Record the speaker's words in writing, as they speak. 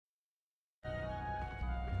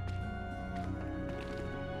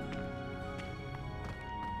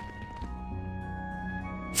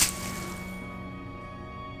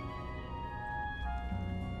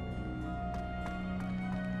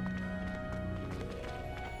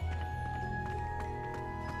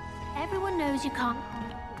Everyone knows you can't.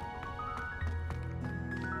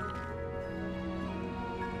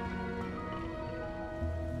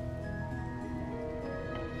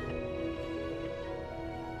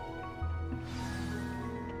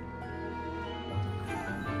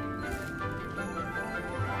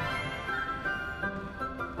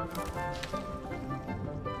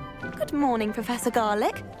 Good morning, Professor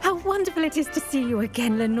Garlic. How wonderful it is to see you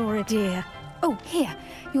again, Lenora dear. Oh, here.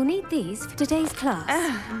 You'll need these for today's class.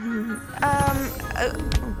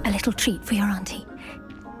 A little treat for your auntie.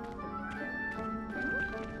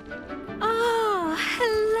 Oh,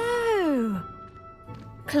 hello!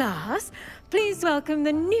 Class, please welcome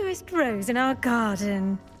the newest rose in our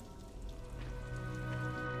garden.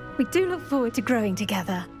 We do look forward to growing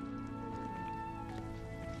together.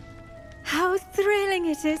 How thrilling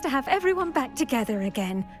it is to have everyone back together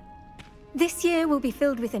again. This year will be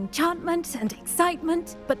filled with enchantment and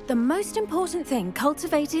excitement, but the most important thing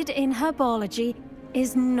cultivated in herbology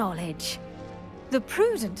is knowledge. The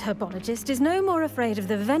prudent herbologist is no more afraid of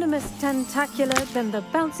the venomous tentacular than the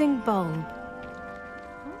bouncing bulb.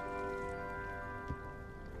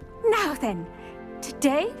 Now then,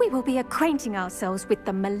 today we will be acquainting ourselves with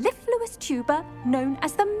the mellifluous tuber known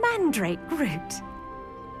as the mandrake root.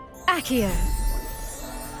 Accio.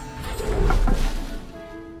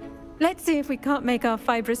 Let's see if we can't make our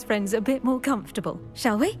fibrous friends a bit more comfortable,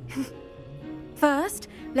 shall we? First,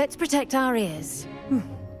 let's protect our ears.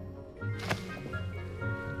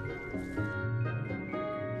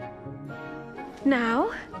 Now,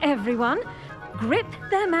 everyone, grip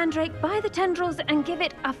their mandrake by the tendrils and give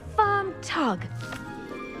it a firm tug.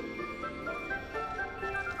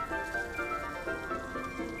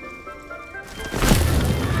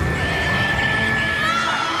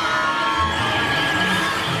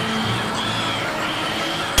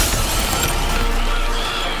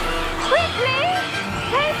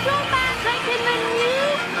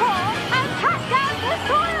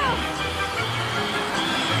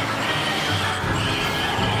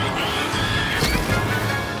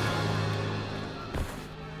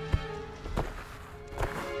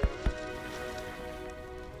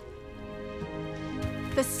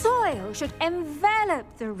 The soil should envelop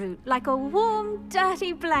the root like a warm,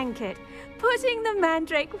 dirty blanket, putting the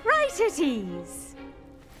mandrake right at ease.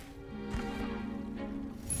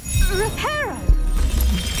 Reparo!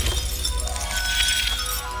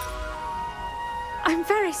 I'm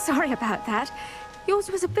very sorry about that.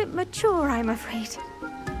 Yours was a bit mature, I'm afraid.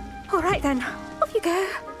 All right then, off you go.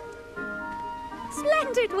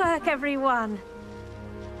 Splendid work, everyone.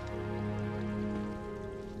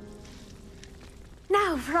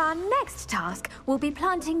 Now, for our next task, we'll be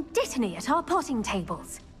planting dittany at our potting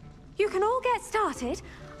tables. You can all get started.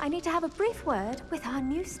 I need to have a brief word with our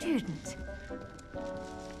new student.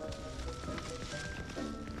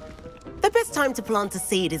 The best time to plant a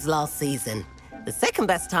seed is last season. The second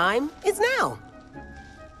best time is now.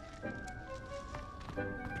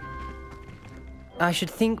 I should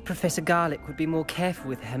think Professor Garlic would be more careful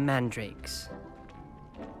with her mandrakes.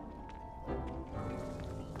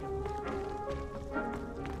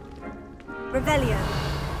 Revelio.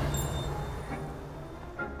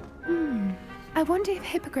 I wonder if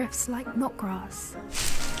hippogriffs like knotgrass.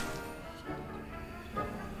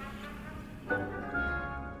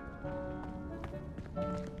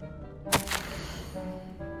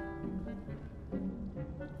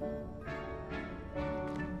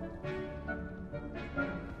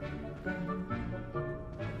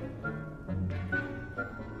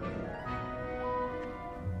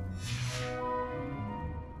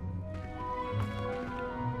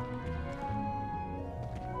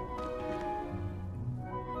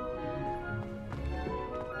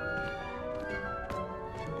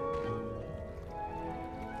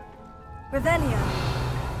 Revelio.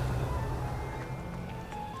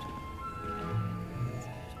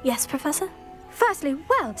 Yes, Professor? Firstly,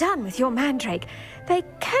 well done with your mandrake. They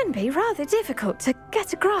can be rather difficult to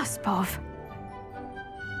get a grasp of.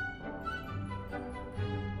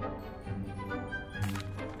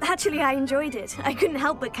 Actually, I enjoyed it. I couldn't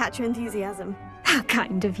help but catch your enthusiasm. How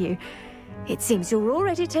kind of you. It seems you're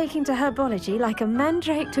already taking to herbology like a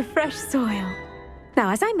mandrake to fresh soil.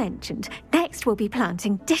 Now, as I mentioned, next we'll be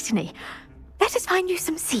planting dittany. Let us find you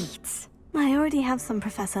some seeds. I already have some,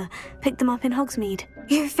 Professor. Picked them up in Hogsmeade.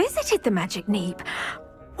 You visited the Magic Neep.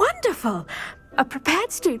 Wonderful! A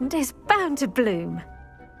prepared student is bound to bloom.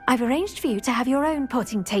 I've arranged for you to have your own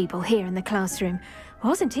potting table here in the classroom.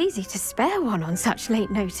 Wasn't easy to spare one on such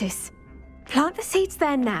late notice. Plant the seeds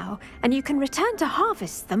there now, and you can return to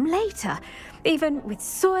harvest them later. Even with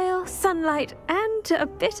soil, sunlight, and a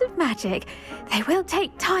bit of magic, they will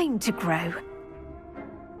take time to grow.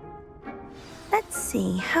 Let's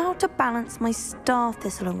see how to balance my star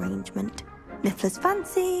thistle arrangement. Niffler's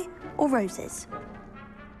Fancy or roses?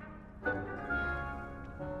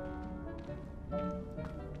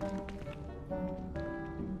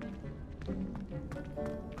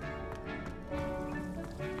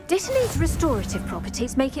 Dittany's restorative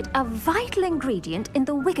properties make it a vital ingredient in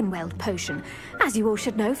the Wiggenweld potion, as you all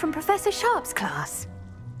should know from Professor Sharp's class.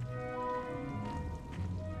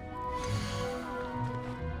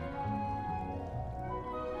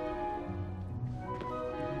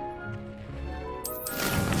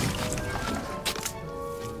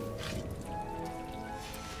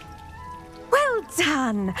 Well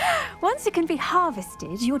done! Once it can be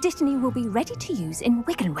harvested, your Dittany will be ready to use in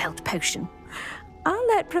Wiggenweld potion. I'll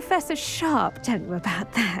let Professor Sharp tell you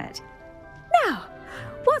about that. Now,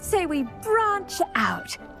 what say we branch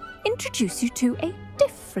out? Introduce you to a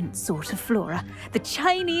different sort of flora, the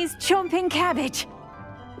Chinese chomping cabbage.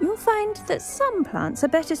 You'll find that some plants are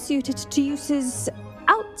better suited to uses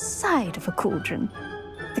outside of a cauldron.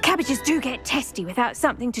 The cabbages do get testy without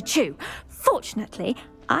something to chew. Fortunately,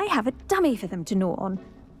 I have a dummy for them to gnaw on.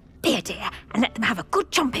 Be a dear and let them have a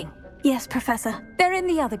good chomping. Yes, Professor. They're in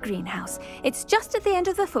the other greenhouse. It's just at the end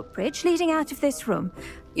of the footbridge leading out of this room.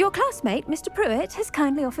 Your classmate, Mr. Pruitt, has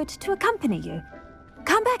kindly offered to accompany you.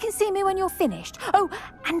 Come back and see me when you're finished. Oh,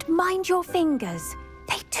 and mind your fingers.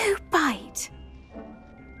 They do bite.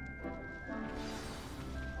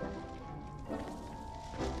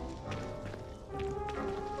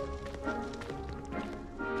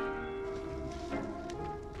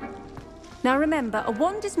 Now remember, a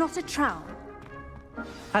wand is not a trowel.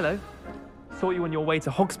 Hello. Saw you on your way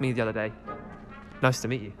to Hogsmeade the other day. Nice to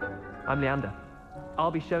meet you. I'm Leander.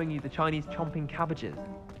 I'll be showing you the Chinese chomping cabbages.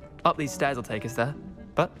 Up these stairs will take us there,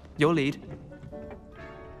 but your lead.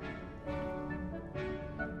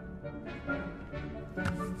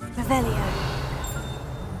 Revelio.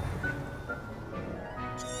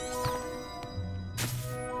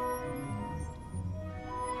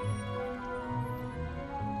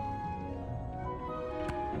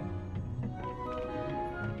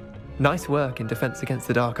 Nice work in Defense Against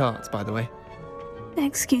the Dark Arts, by the way.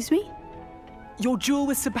 Excuse me? Your duel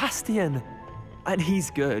with Sebastian! And he's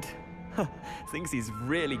good. Thinks he's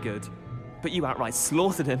really good. But you outright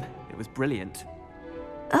slaughtered him. It was brilliant.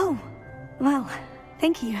 Oh, well,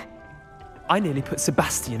 thank you. I nearly put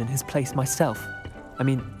Sebastian in his place myself. I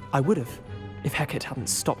mean, I would have, if Hecate hadn't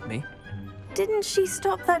stopped me. Didn't she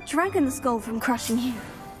stop that dragon skull from crushing you?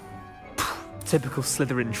 Typical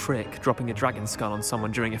Slytherin trick, dropping a dragon skull on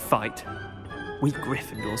someone during a fight. We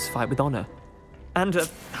Gryffindors fight with honor. And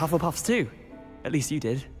Hufflepuffs too. At least you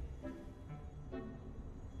did.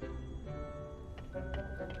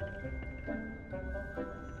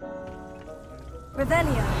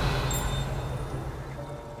 Revelio.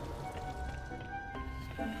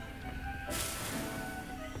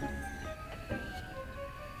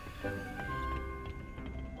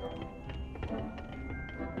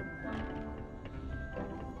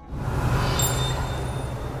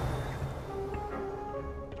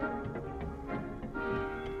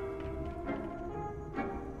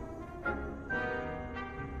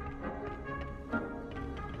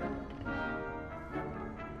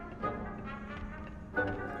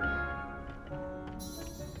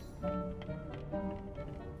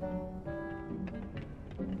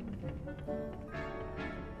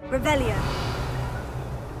 Revelio.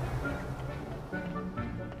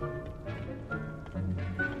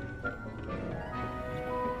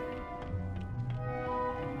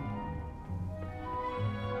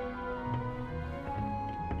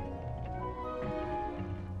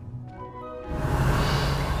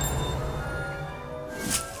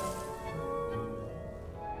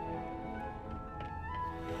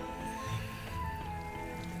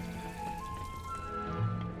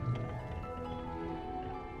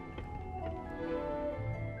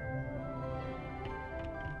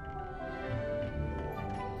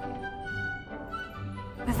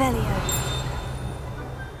 Revelio.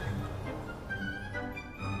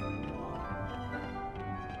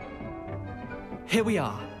 Here we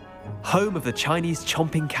are, home of the Chinese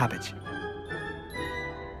chomping cabbage.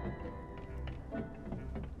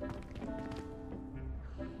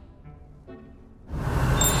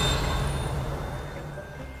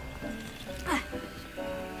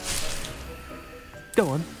 Go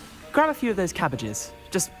on, grab a few of those cabbages.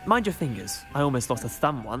 Just mind your fingers. I almost lost a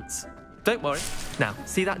thumb once. Don't worry. Now,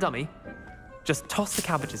 see that dummy? Just toss the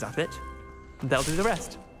cabbages at it, and they'll do the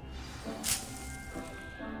rest.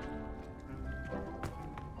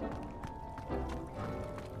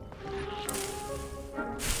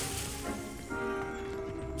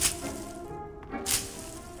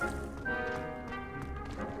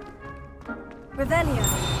 Revelio.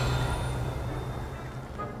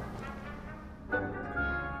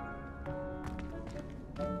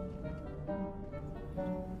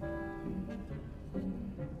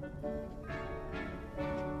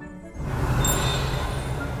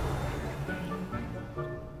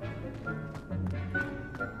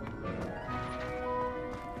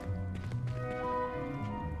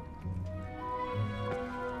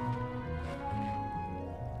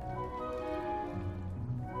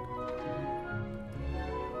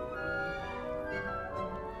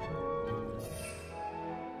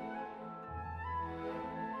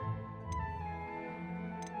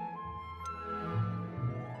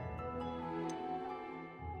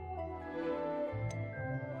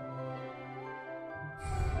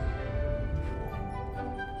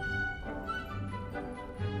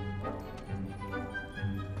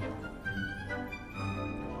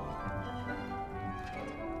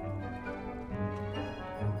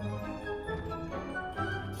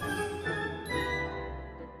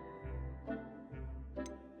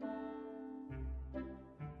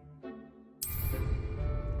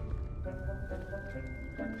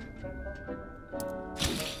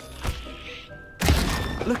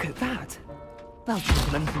 Look at that! They'll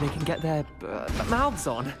give them anything they can get their mouths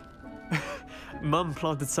on. Mum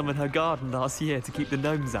planted some in her garden last year to keep the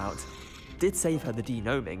gnomes out. Did save her the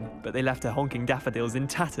de-gnoming, but they left her honking daffodils in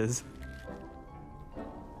tatters.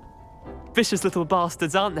 Vicious little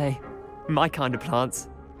bastards, aren't they? My kind of plants.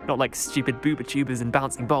 Not like stupid booba tubers and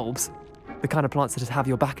bouncing bulbs. The kind of plants that just have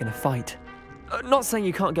your back in a fight. Not saying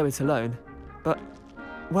you can't go it alone, but,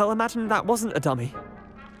 well, imagine that wasn't a dummy.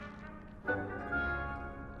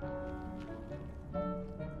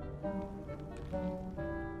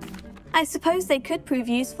 I suppose they could prove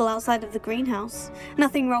useful outside of the greenhouse.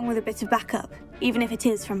 Nothing wrong with a bit of backup, even if it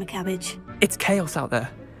is from a cabbage. It's chaos out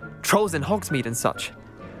there. Trolls in Hogsmeade and such.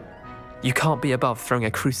 You can't be above throwing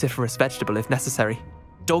a cruciferous vegetable if necessary.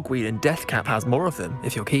 Dogweed and deathcap has more of them,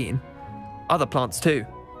 if you're keen. Other plants too.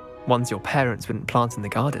 Ones your parents wouldn't plant in the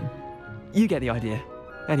garden. You get the idea.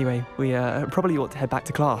 Anyway, we probably ought to head back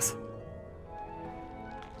to class.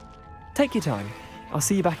 Take your time. I'll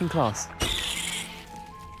see you back in class.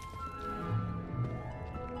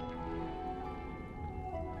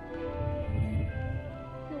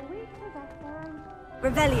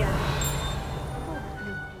 Revelio.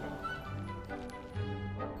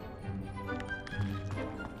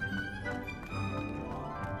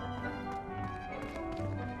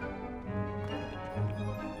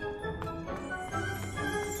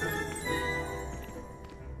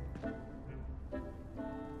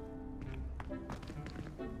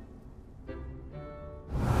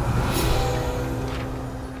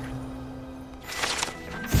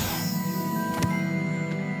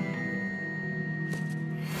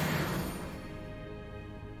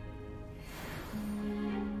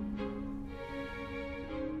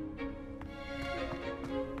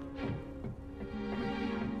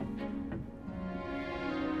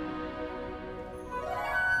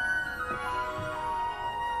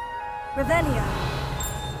 Revelio.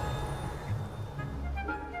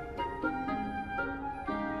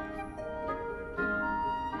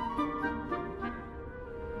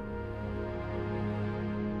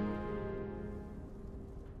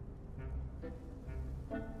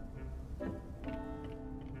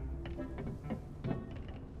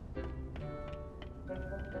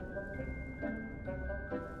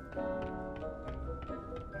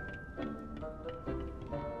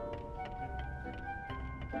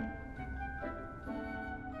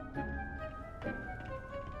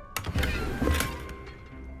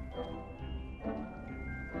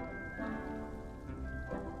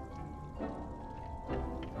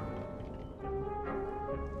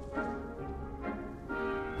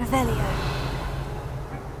 Revelio.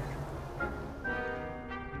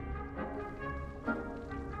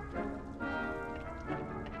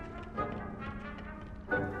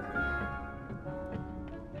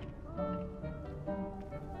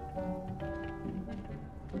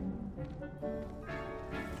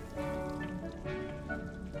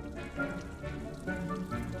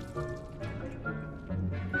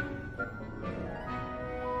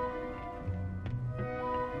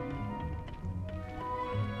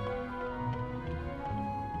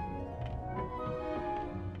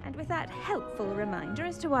 With that helpful reminder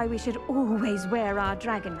as to why we should always wear our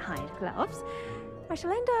dragon hide gloves, I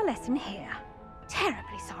shall end our lesson here.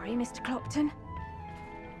 Terribly sorry, Mr. Clopton.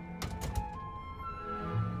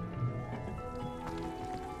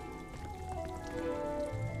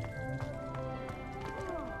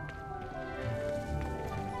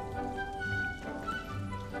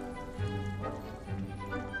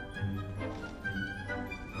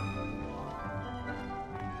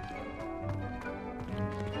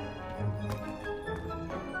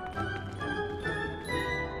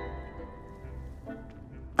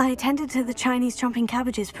 I tended to the Chinese chomping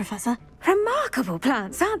cabbages, Professor. Remarkable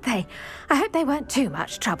plants, aren't they? I hope they weren't too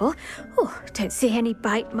much trouble. Oh, don't see any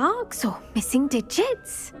bite marks or missing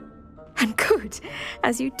digits. And good,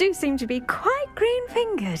 as you do seem to be quite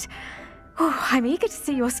green-fingered. Oh, I'm eager to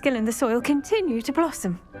see your skill in the soil continue to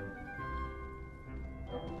blossom.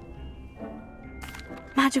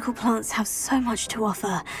 Magical plants have so much to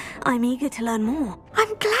offer. I'm eager to learn more.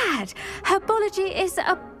 I'm glad. Herbology is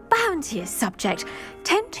a bounteous subject.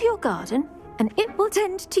 Tend to your garden, and it will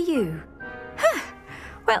tend to you.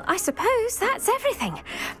 Well, I suppose that's everything.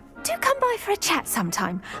 Do come by for a chat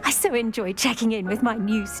sometime. I so enjoy checking in with my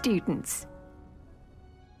new students.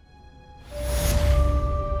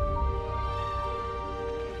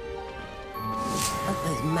 Hope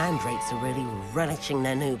those mandrakes are really relishing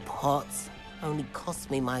their new pots. Only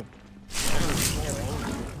cost me my hearing.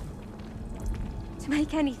 To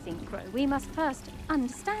make anything grow, we must first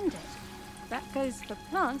understand it. That goes for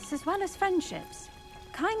plants as well as friendships.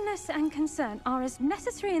 Kindness and concern are as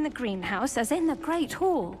necessary in the greenhouse as in the Great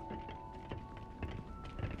Hall.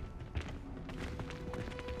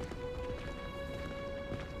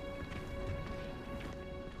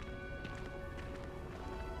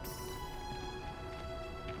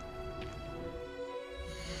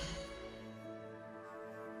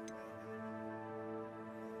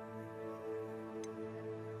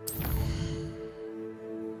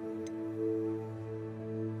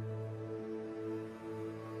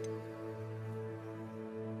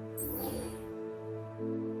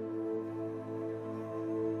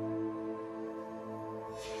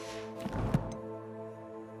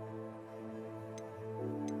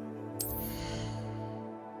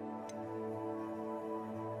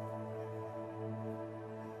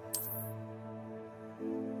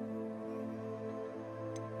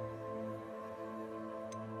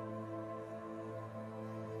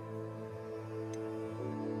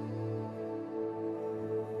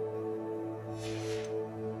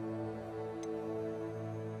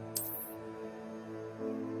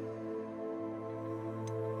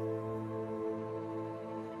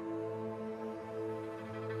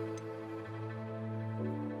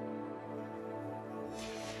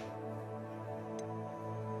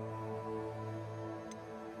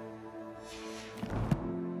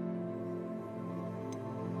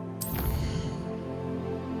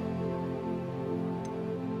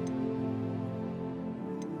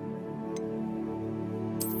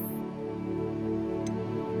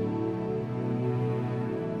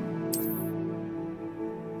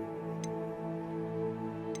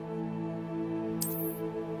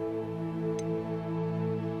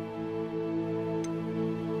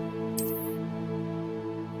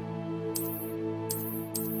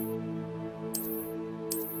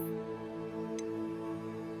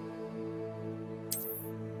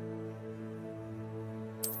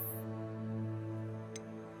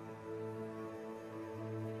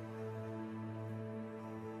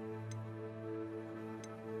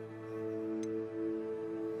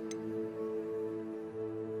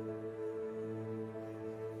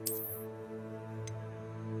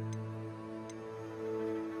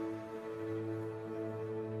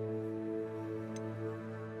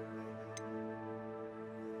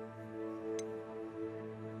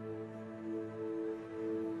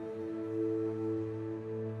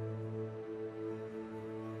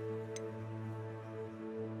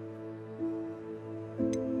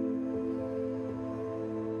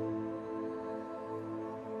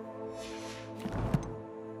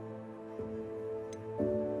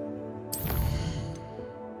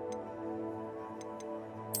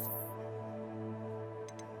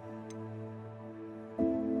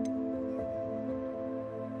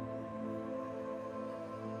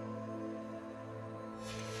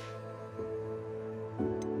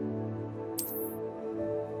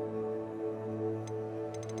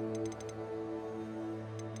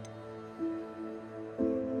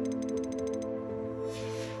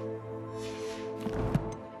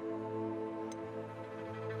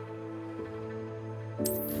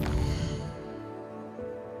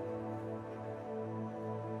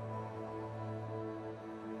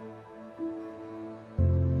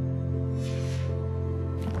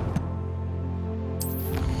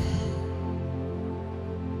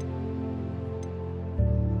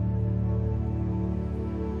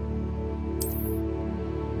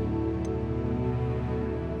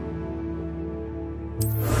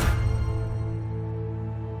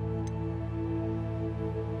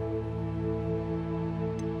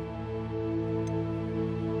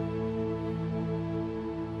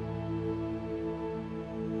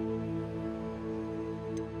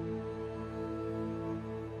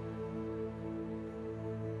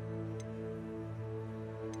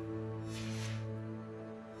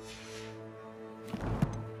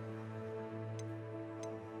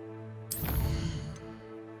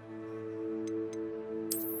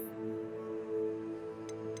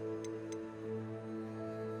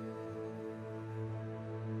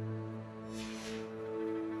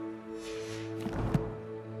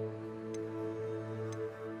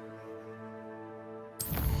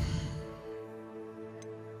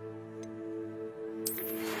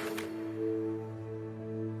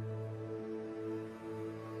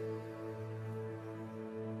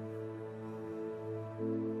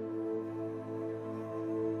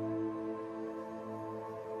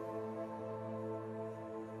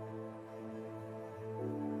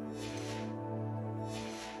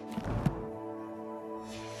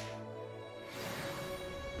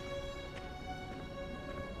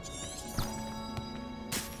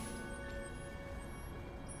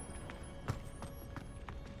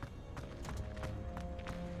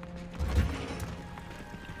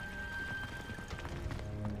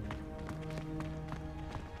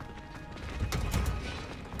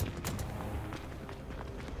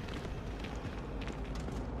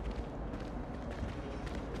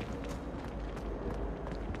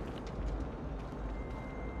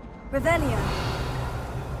 Revelio.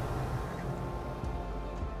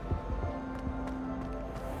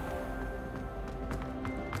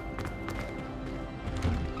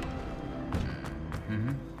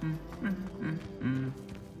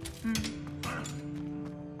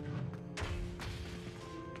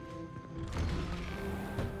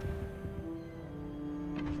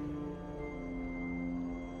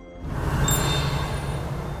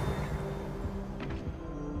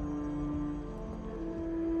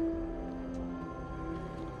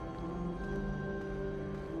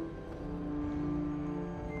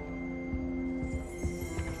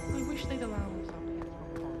 I wish they'd allow us up here for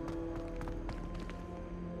a while.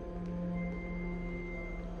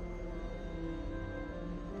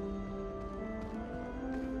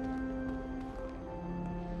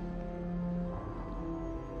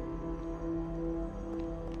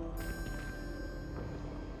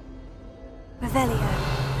 Revelio.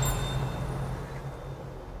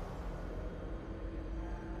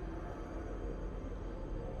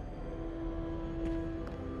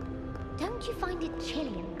 Don't you find it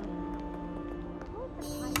chilly and cold?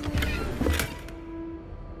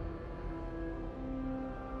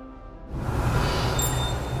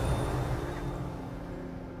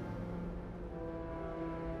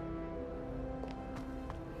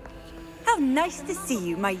 How nice to see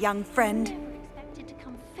you, my young friend. Never expected to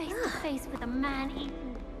come face to face with a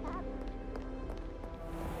man-eating crab.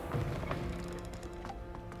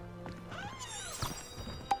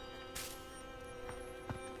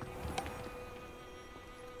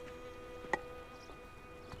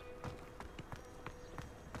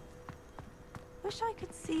 Wish I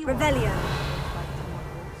could see Revelio.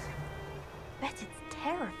 Bet it's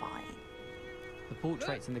terrifying. The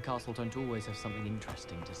portraits in the castle don't always have something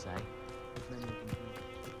interesting to say.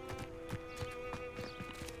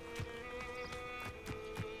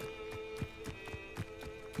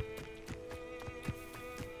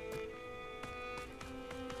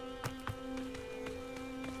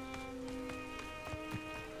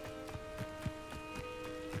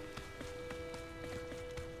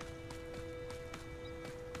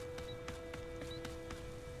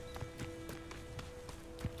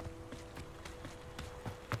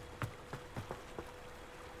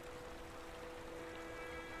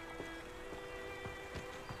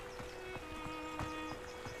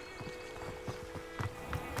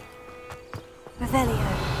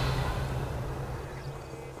 Revelio.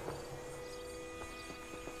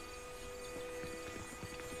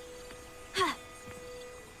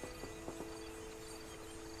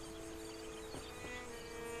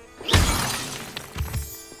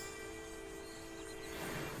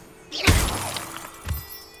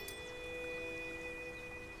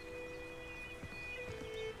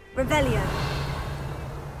 Revelio.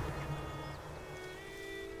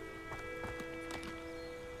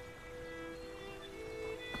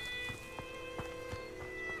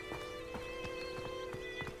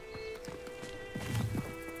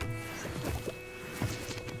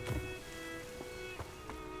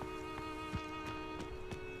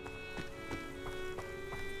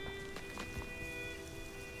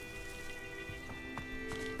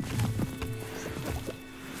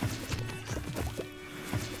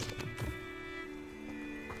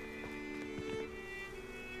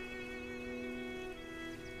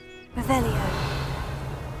 Revelio.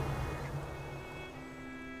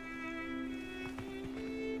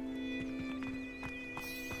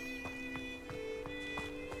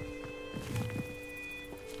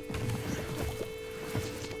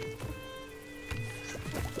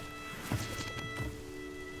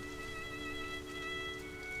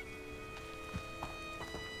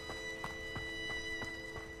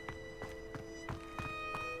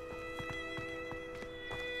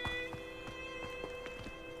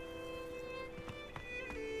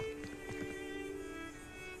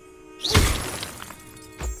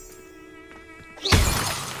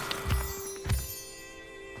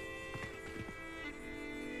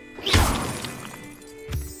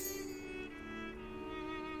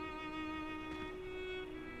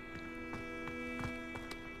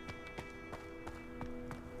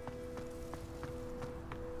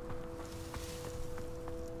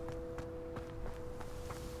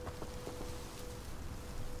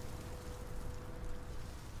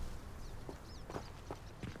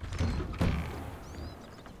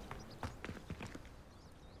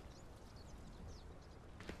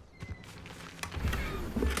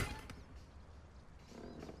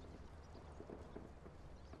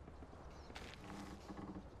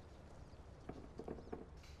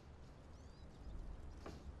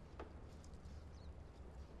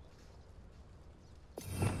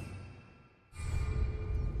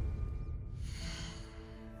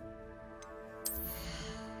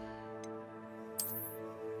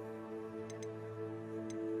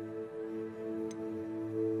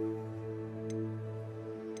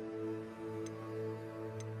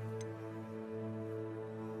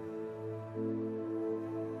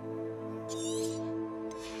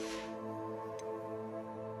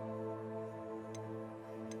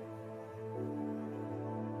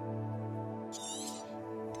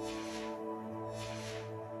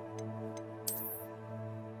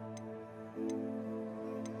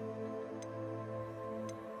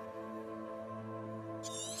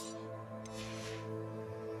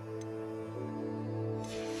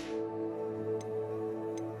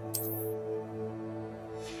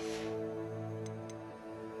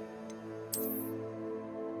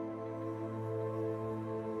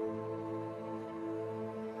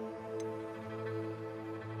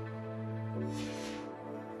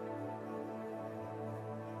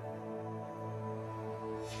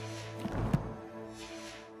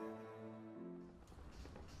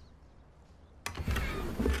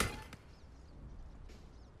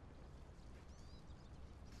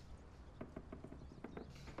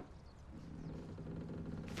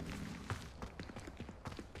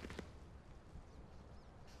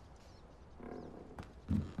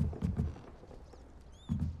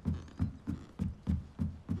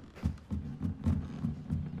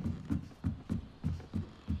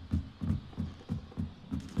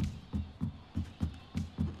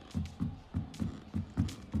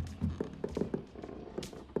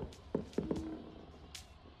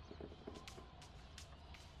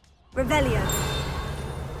 Revelio.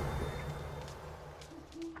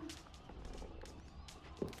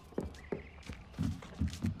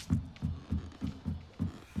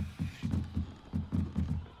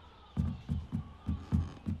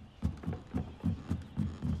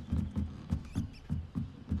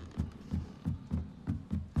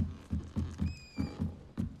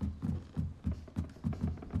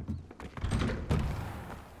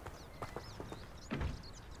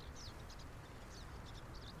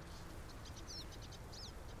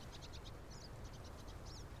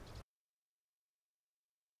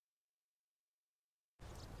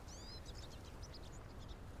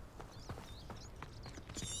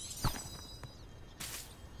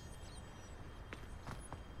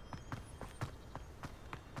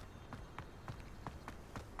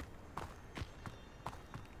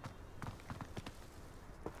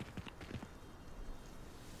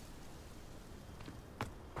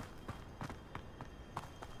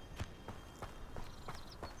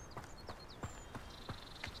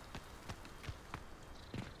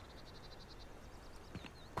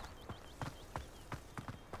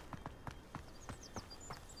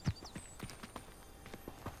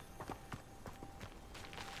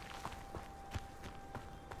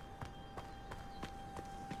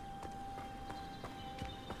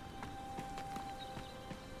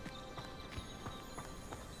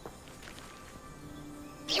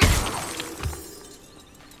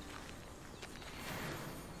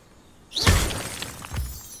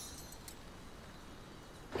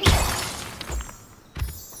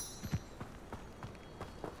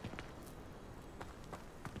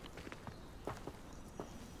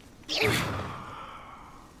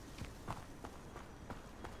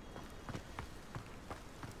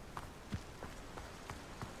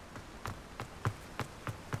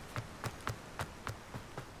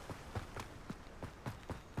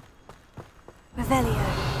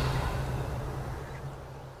 Revelio.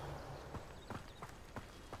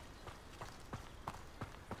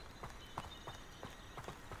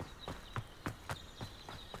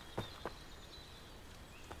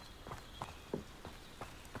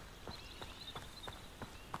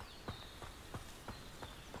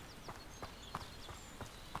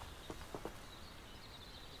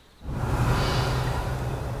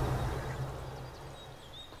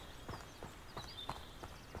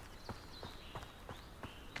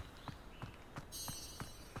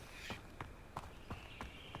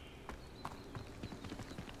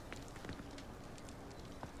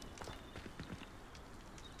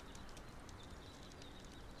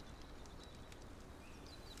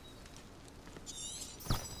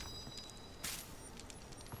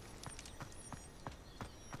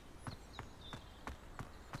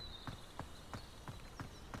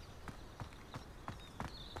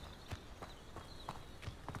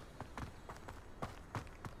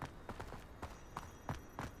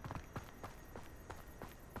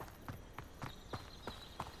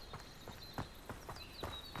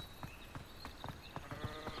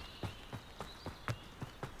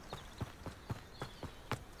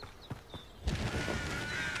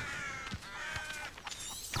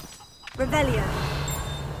 Revelio.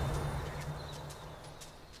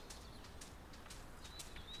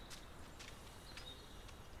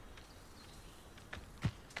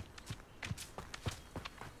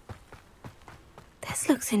 This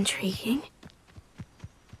looks intriguing.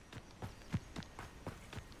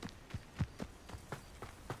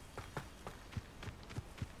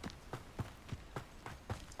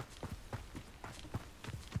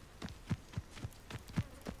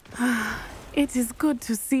 It is good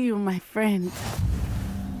to see you, my friend.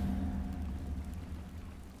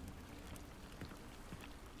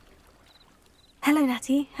 Hello,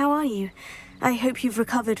 Natty. How are you? I hope you've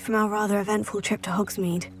recovered from our rather eventful trip to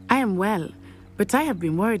Hogsmeade. I am well, but I have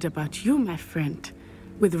been worried about you, my friend.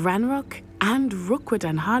 With Ranrock and Rookwood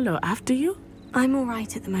and Harlow after you? I'm all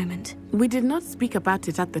right at the moment. We did not speak about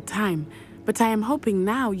it at the time, but I am hoping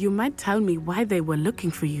now you might tell me why they were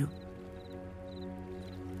looking for you.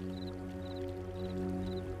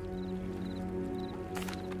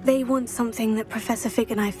 They want something that Professor Fig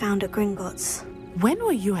and I found at Gringotts. When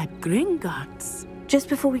were you at Gringotts? Just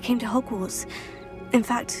before we came to Hogwarts. In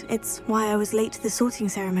fact, it's why I was late to the sorting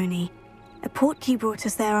ceremony. A portkey brought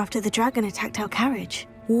us there after the dragon attacked our carriage.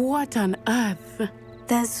 What on earth?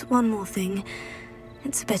 There's one more thing.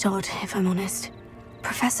 It's a bit odd, if I'm honest.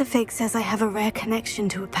 Professor Fig says I have a rare connection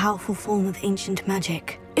to a powerful form of ancient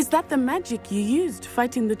magic. Is that the magic you used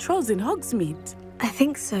fighting the trolls in Hogsmeade? I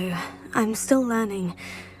think so. I'm still learning,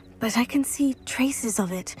 but I can see traces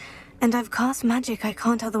of it, and I've cast magic I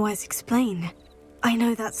can't otherwise explain. I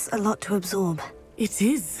know that's a lot to absorb. It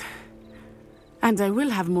is. And I will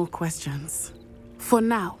have more questions. For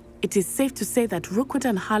now, it is safe to say that Rookwood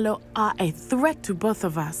and Harlow are a threat to both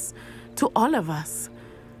of us, to all of us.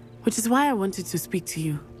 Which is why I wanted to speak to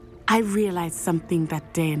you. I realized something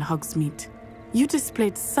that day in Hogsmeade. You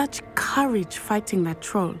displayed such courage fighting that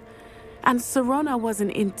troll, and Serona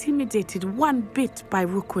wasn't intimidated one bit by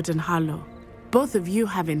Rookwood and Harlow. Both of you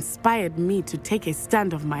have inspired me to take a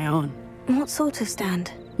stand of my own. What sort of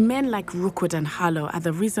stand? Men like Rookwood and Harlow are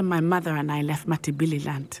the reason my mother and I left Matibili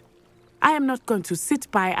I am not going to sit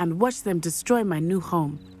by and watch them destroy my new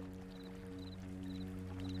home.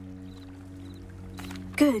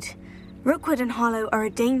 Good. Rookwood and Harlow are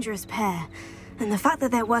a dangerous pair, and the fact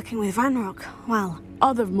that they're working with Ranrock, well...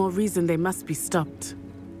 All the more reason they must be stopped.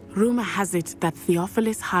 Rumor has it that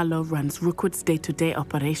Theophilus Harlow runs Rookwood's day-to-day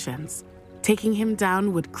operations. Taking him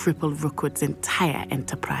down would cripple Rookwood's entire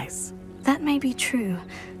enterprise. That may be true,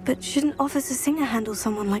 but shouldn't Officer Singer handle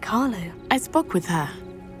someone like Harlow? I spoke with her.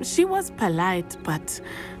 She was polite, but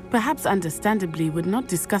perhaps understandably would not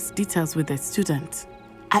discuss details with a student.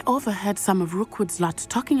 I overheard some of Rookwood's lot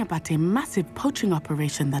talking about a massive poaching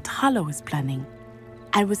operation that Harlow is planning.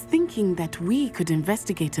 I was thinking that we could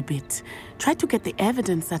investigate a bit, try to get the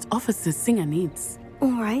evidence that Officer Singer needs.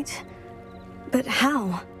 All right. But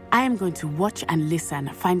how? I am going to watch and listen,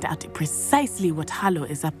 find out precisely what Harlow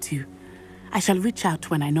is up to. I shall reach out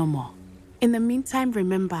when I know more. In the meantime,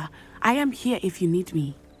 remember, I am here if you need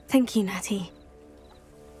me. Thank you, Natty.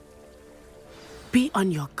 Be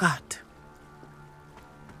on your guard.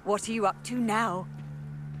 What are you up to now?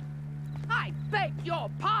 I beg your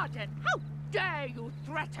pardon. How dare you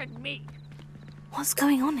threaten me? What's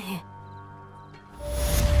going on here?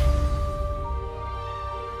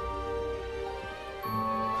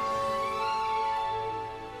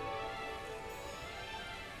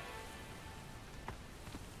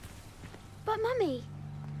 But Mummy...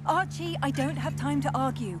 Archie, I don't have time to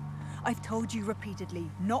argue. I've told you repeatedly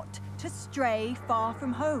not to stray far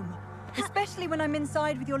from home. Especially when I'm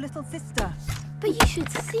inside with your little sister. But you should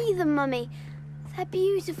see them, Mummy. They're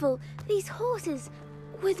beautiful. These horses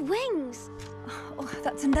with wings. Oh,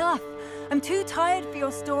 that's enough. I'm too tired for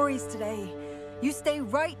your stories today. You stay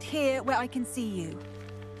right here where I can see you.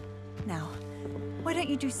 Now, why don't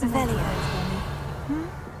you do some more prayers for me?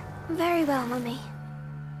 Very well, Mummy.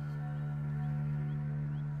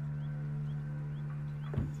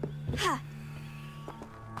 Ha!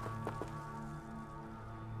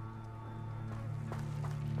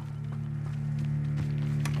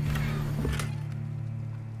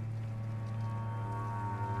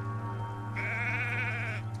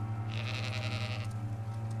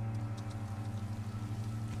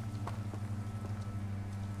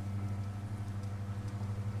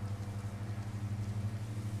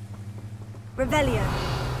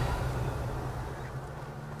 Revelio.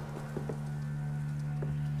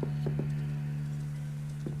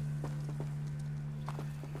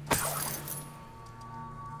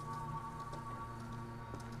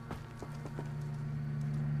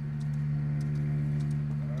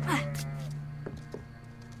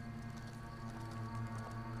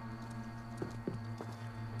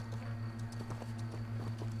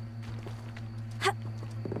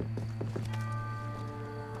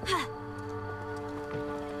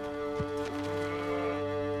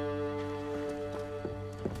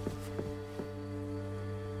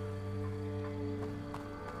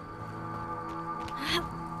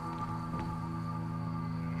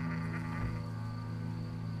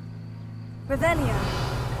 Revelio.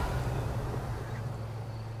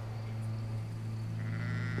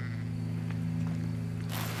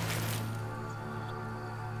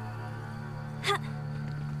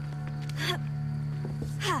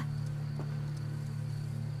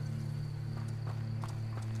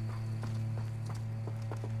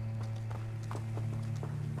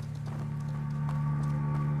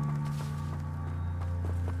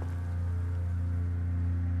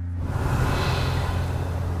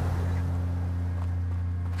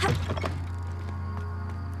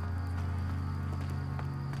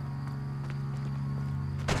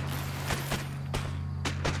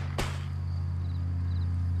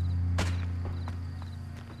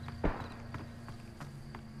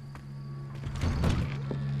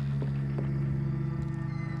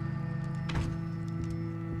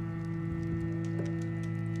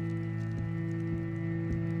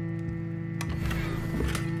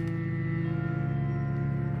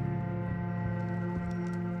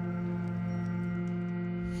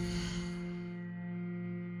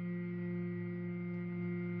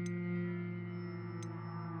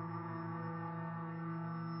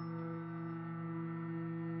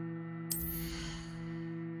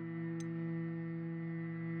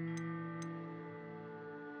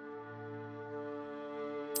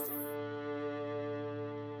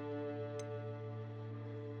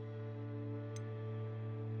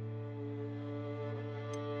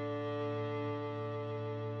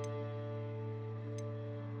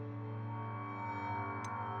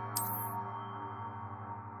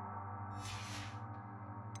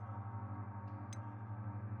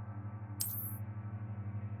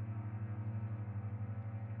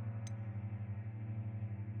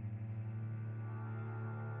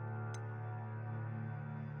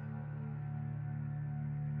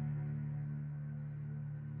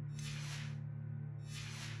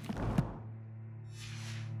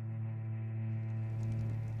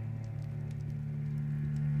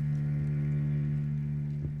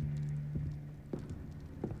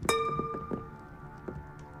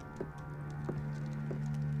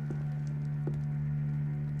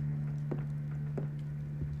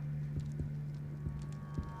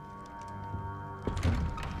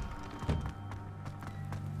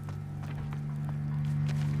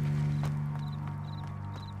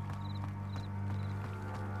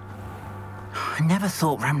 I never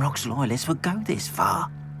thought Ramrock's loyalists would go this far.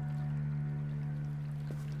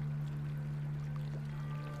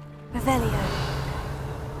 Revelio.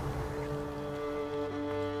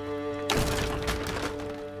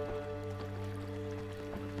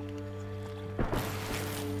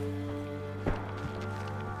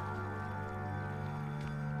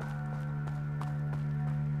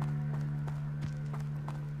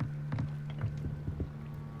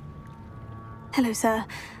 Hello, sir.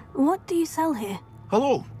 What do you sell here?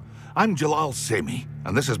 Hello, I'm Jalal Semi,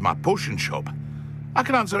 and this is my potion shop. I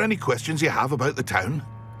can answer any questions you have about the town.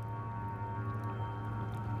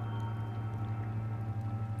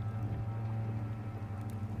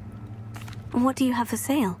 What do you have for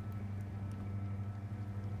sale?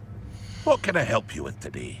 What can I help you with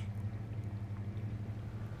today?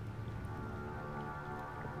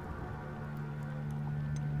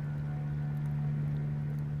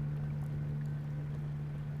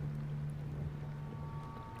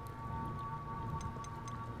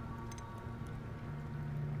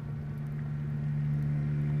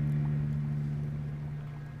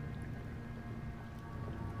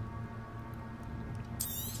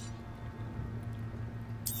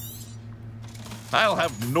 I'll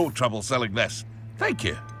have no trouble selling this. Thank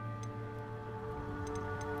you.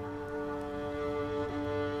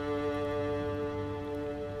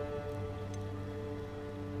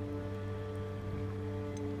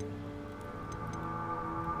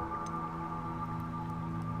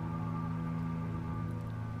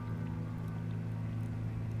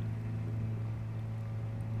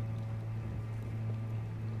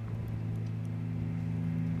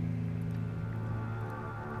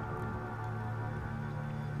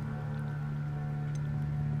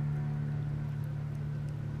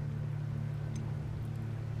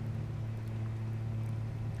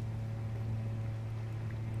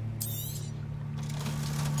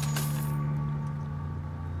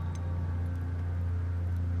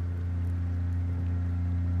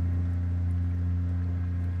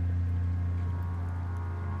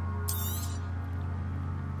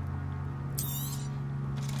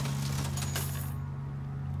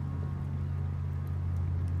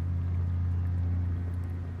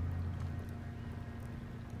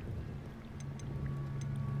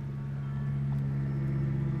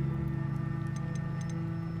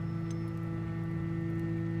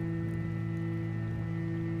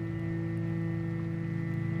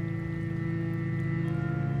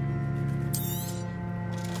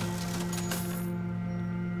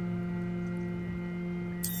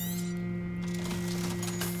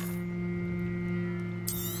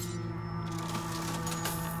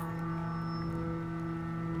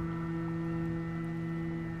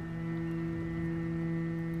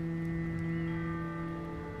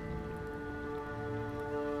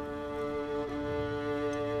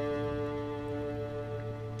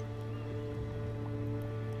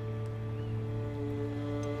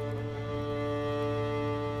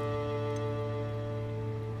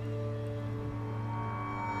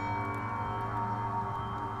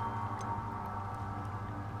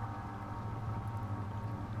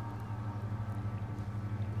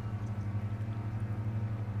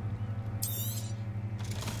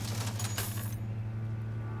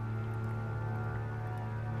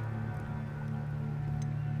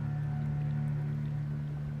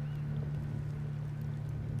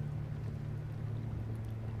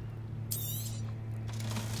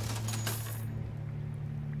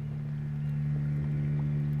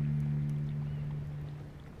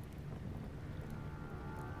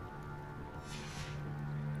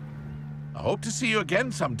 I hope to see you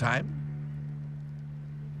again sometime.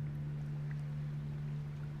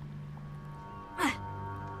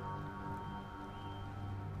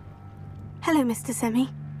 Hello, Mr. Semi.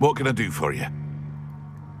 What can I do for you?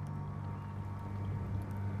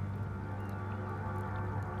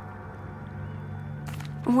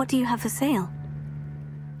 What do you have for sale?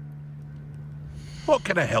 What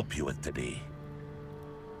can I help you with today?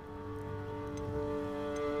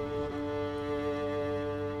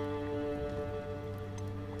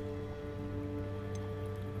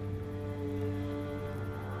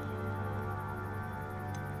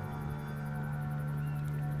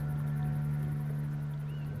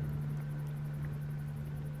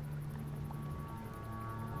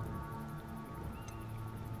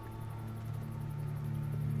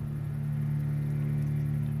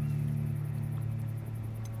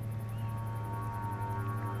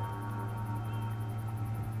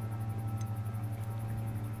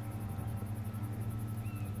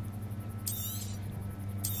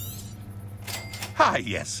 Ah,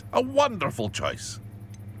 yes, a wonderful choice.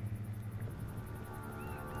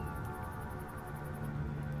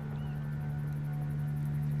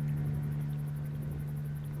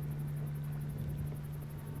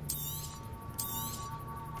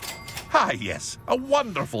 Ah, yes, a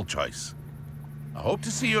wonderful choice. I hope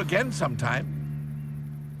to see you again sometime.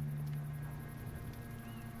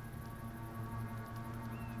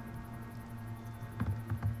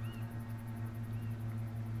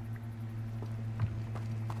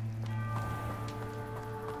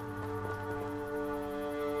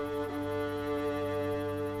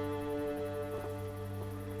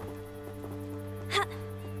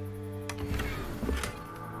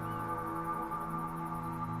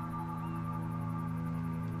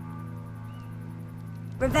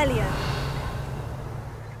 Revelio.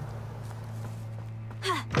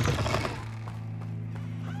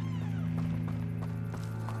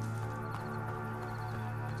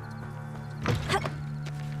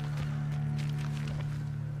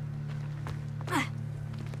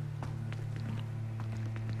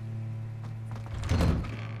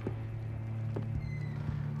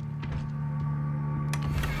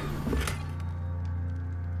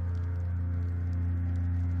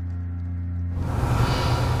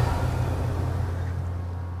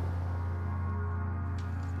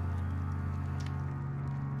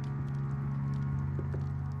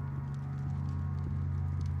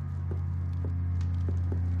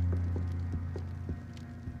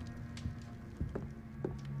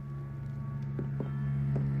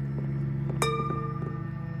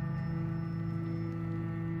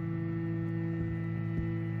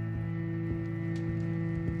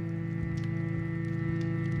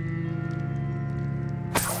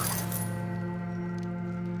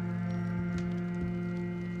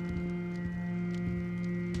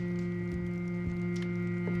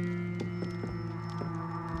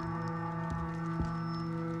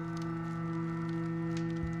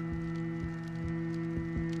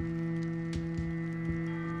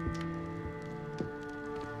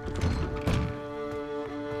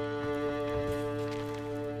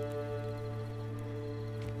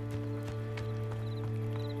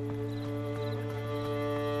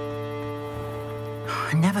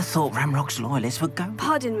 I never thought Ramrock's loyalists would go.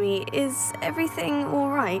 Pardon me, is everything all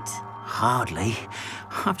right? Hardly.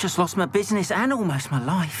 I've just lost my business and almost my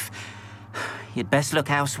life. You'd best look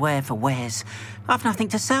elsewhere for wares. I've nothing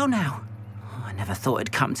to sell now. I never thought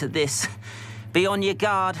it'd come to this. Be on your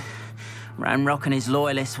guard. Ramrock and his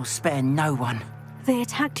loyalists will spare no one. They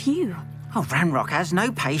attacked you. Oh, Ramrock has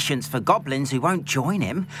no patience for goblins who won't join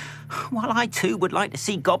him. While I too would like to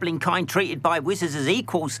see goblin kind treated by wizards as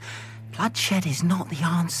equals, bloodshed is not the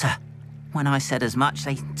answer. When I said as much,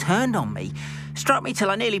 they turned on me, struck me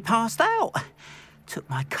till I nearly passed out. Took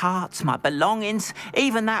my carts, my belongings,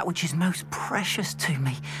 even that which is most precious to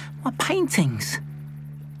me, my paintings.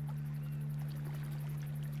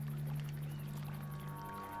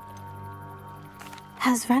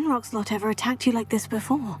 Has Ranrock's lot ever attacked you like this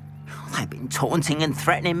before? They've been taunting and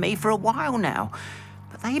threatening me for a while now,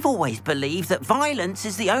 but they've always believed that violence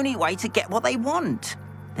is the only way to get what they want.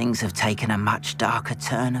 Things have taken a much darker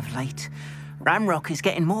turn of late. Ramrock is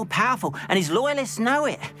getting more powerful, and his loyalists know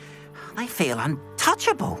it. They feel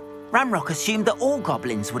untouchable. Ramrock assumed that all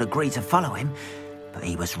goblins would agree to follow him, but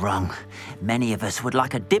he was wrong. Many of us would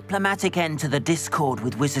like a diplomatic end to the discord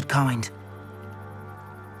with wizard kind.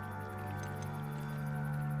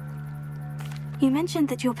 You mentioned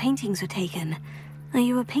that your paintings were taken. Are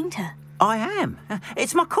you a painter? I am.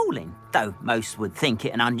 It's my calling, though most would think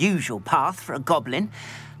it an unusual path for a goblin.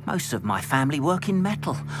 Most of my family work in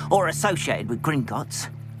metal, or associated with Gringotts.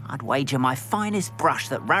 I'd wager my finest brush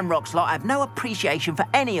that Ramrock's lot have no appreciation for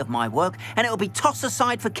any of my work, and it'll be tossed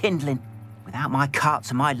aside for kindling. Without my carts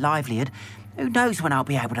and my livelihood, who knows when I'll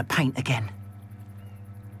be able to paint again?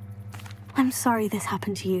 I'm sorry this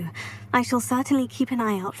happened to you. I shall certainly keep an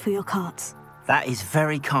eye out for your carts. That is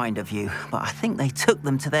very kind of you, but I think they took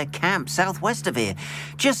them to their camp southwest of here,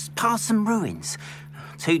 just past some ruins.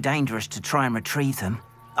 Too dangerous to try and retrieve them.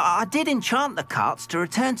 I did enchant the carts to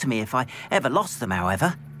return to me if I ever lost them,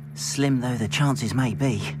 however. Slim though the chances may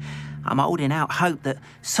be, I'm holding out hope that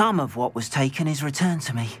some of what was taken is returned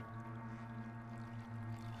to me.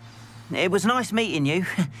 It was nice meeting you.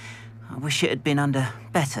 I wish it had been under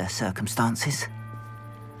better circumstances.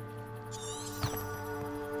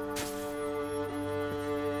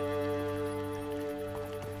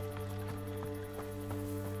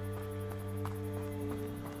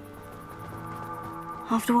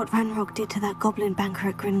 After what Ranrock did to that goblin banker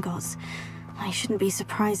at Gringotts, I shouldn't be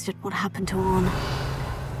surprised at what happened to Orn.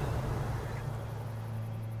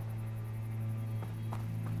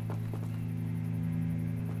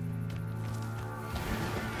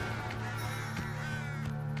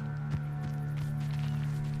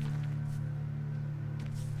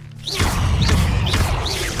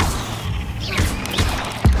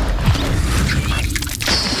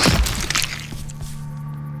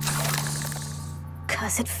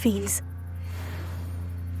 Cursed fiends.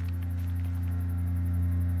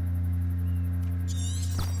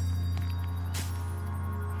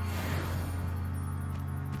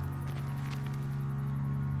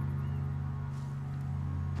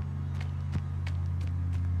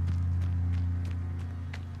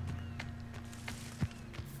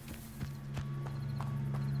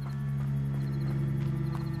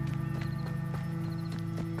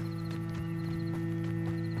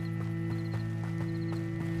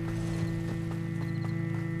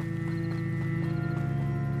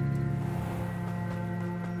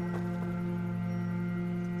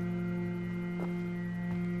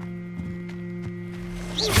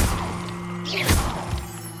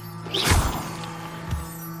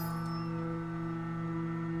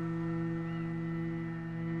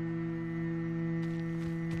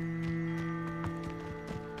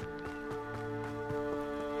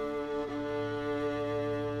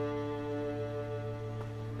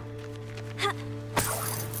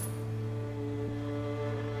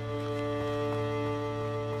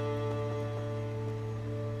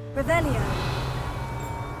 Revelio.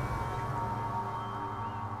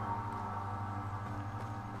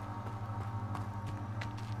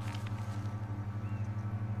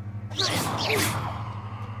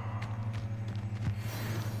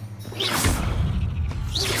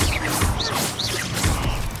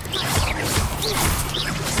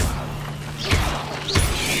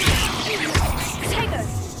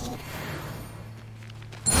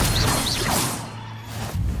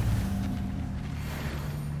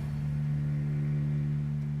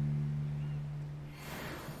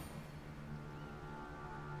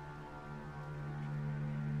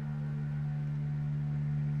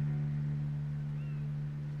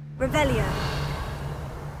 Revelio.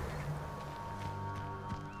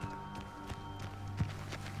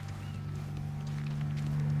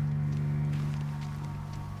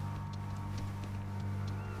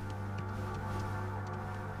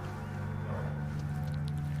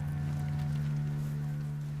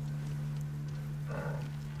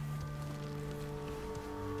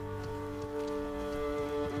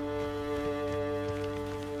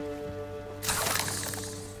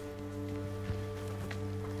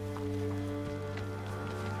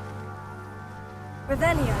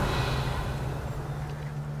 Revelio.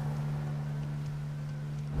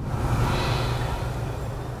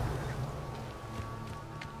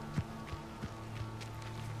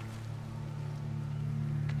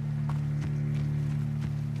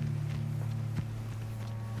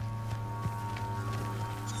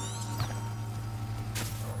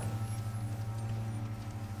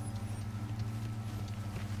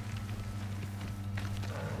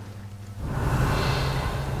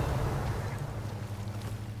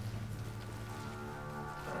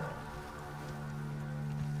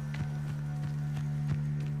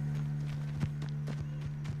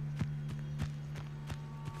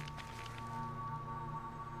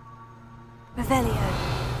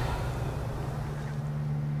 Revelio.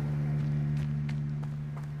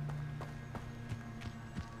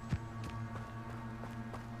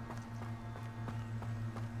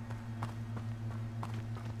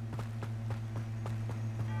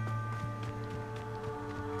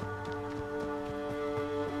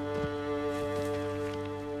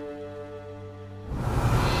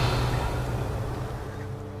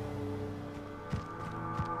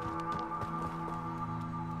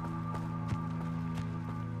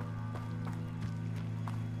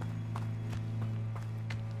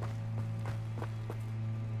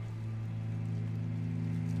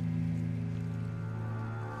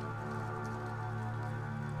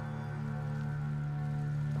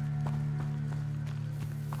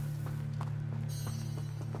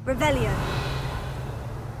 Revelio.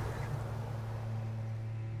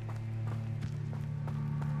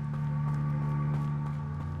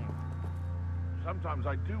 Sometimes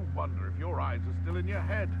I do wonder if your eyes are still in your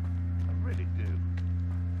head. I really do.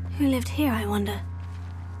 Who lived here, I wonder?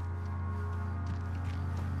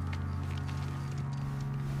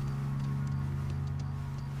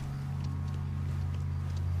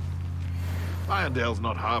 Irondale's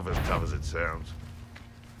not half as tough as it sounds.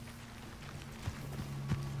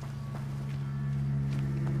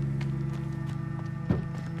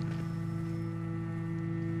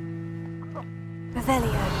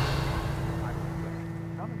 Revelio.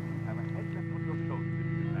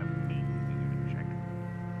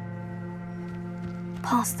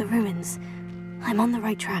 Past the ruins. I'm on the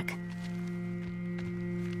right track.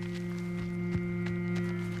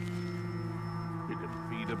 You can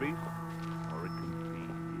feed a beast, or it can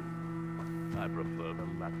feed you. I prefer the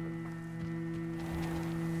latter.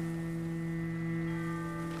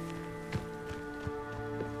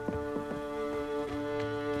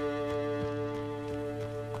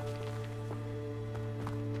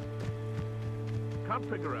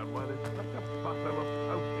 can't figure out why there's such a fuss over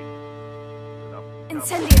poking.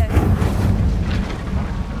 Incendio!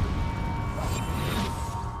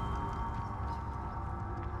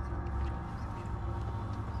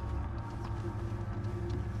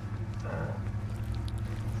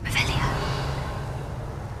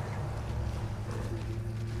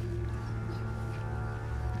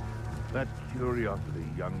 That curiosity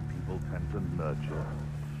young people tend to nurture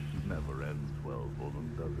never ends well for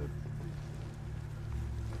them, does it?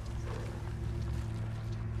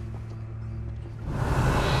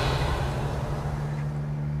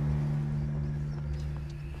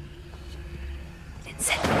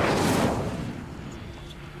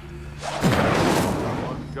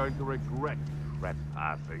 Someone's going to regret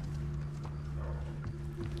trespassing.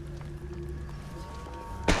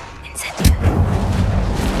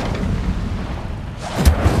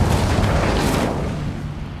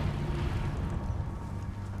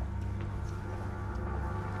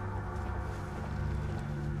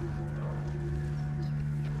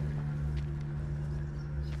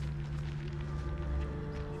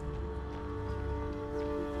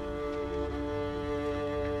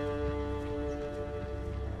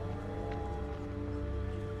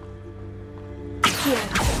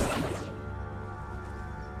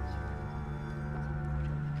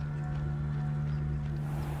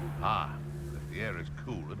 Ah, if the air is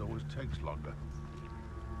cool, it always takes longer.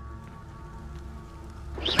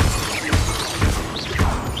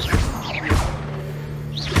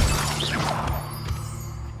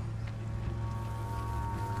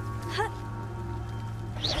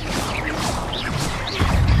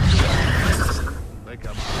 They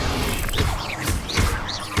come.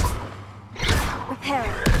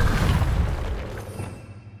 Repair.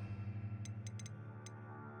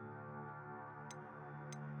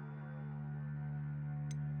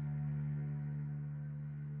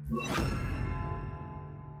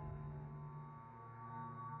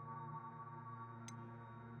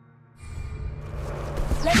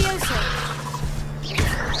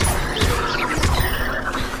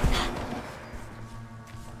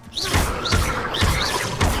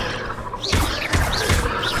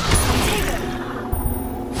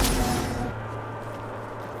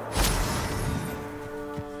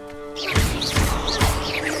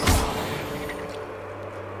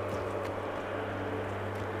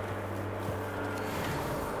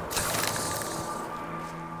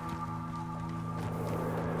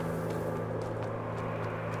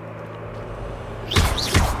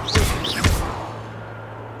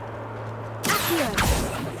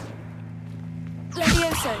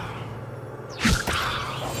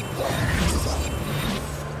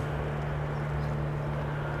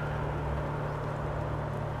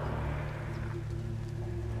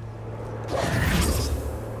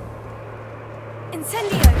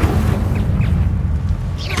 Incendio!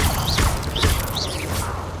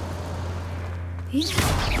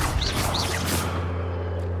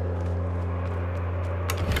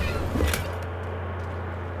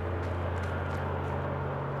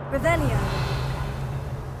 Revelio.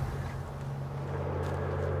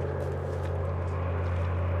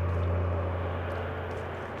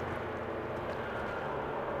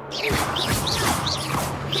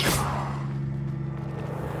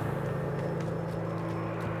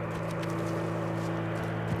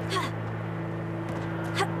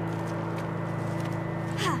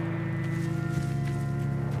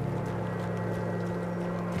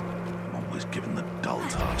 I'm always given the dull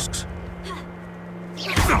tasks.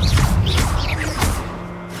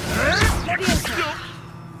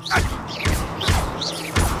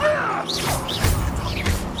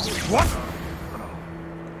 What?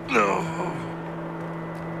 No.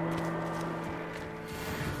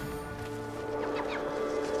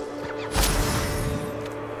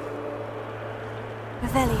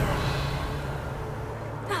 Revelio.